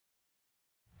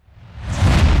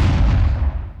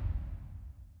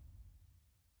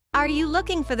Are you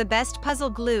looking for the best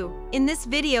puzzle glue? In this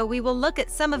video we will look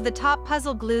at some of the top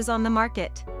puzzle glues on the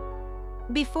market.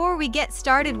 Before we get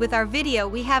started with our video,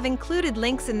 we have included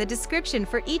links in the description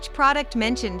for each product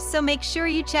mentioned, so make sure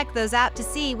you check those out to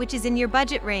see which is in your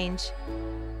budget range.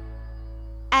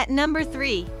 At number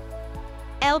 3.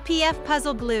 LPF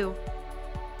Puzzle Glue.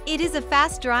 It is a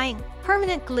fast-drying,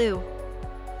 permanent glue.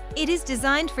 It is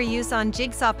designed for use on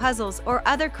jigsaw puzzles or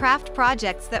other craft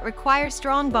projects that require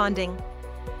strong bonding.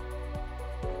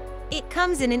 It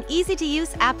comes in an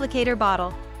easy-to-use applicator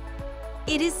bottle.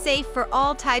 It is safe for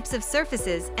all types of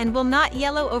surfaces and will not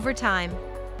yellow over time.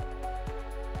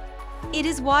 It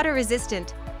is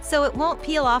water-resistant, so it won't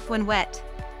peel off when wet.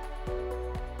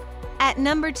 At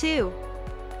number 2.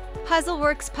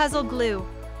 PUZZLEWORX Puzzle Glue.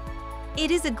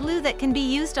 It is a glue that can be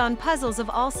used on puzzles of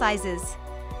all sizes.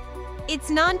 It's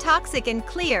non-toxic and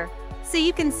clear, so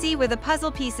you can see where the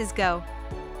puzzle pieces go.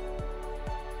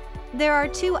 There are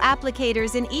 2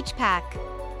 applicators in each pack.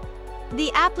 The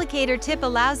applicator tip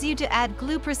allows you to add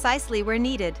glue precisely where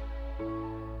needed.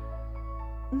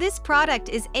 This product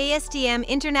is ASTM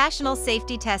International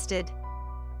Safety Tested.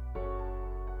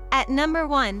 At number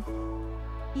 1.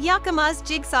 YAKAMOZ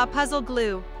Jigsaw Puzzle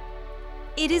Glue.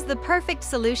 It is the perfect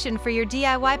solution for your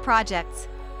DIY projects.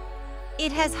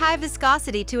 It has high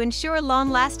viscosity to ensure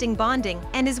long-lasting bonding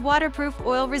and is waterproof,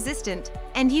 oil-resistant,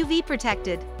 and UV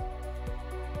protected.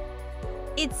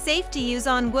 It's safe to use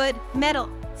on wood, metal,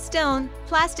 stone,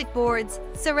 plastic boards,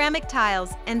 ceramic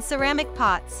tiles, and ceramic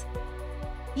pots.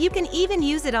 You can even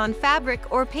use it on fabric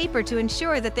or paper to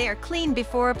ensure that they are clean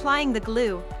before applying the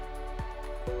glue.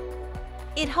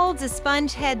 It holds a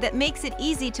sponge head that makes it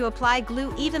easy to apply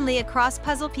glue evenly across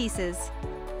puzzle pieces.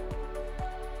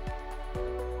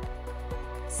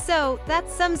 So, that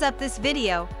sums up this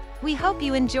video. We hope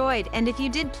you enjoyed, and if you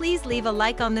did, please leave a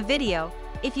like on the video.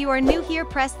 If you are new here,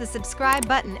 press the subscribe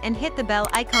button and hit the bell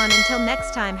icon. Until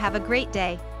next time, have a great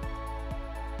day.